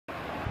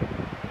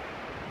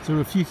So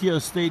Refugio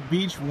State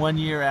Beach, 1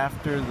 year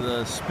after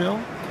the spill.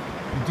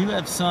 We do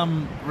have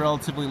some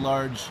relatively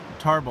large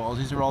tar balls.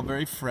 These are all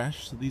very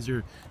fresh, so these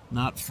are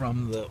not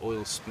from the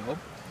oil spill.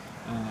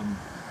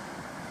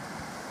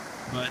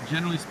 But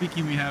generally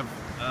speaking, we have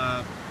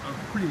a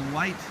pretty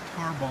light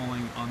tar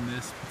balling on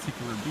this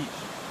particular beach.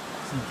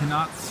 So you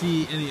cannot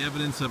see any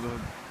evidence of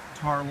a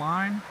tar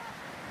line.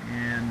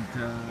 And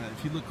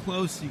if you look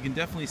close, you can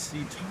definitely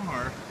see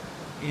tar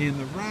in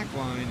the rack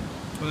line,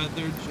 but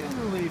they're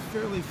generally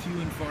fairly few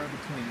and far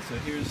between. So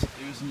here's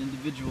an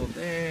individual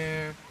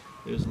there,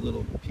 there's a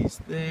little piece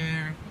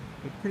there,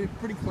 but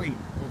pretty clean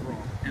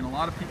overall. And a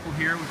lot of people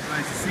here, which is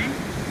nice to see,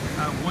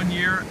 1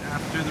 year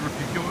after the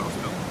Refugio oil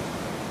spill.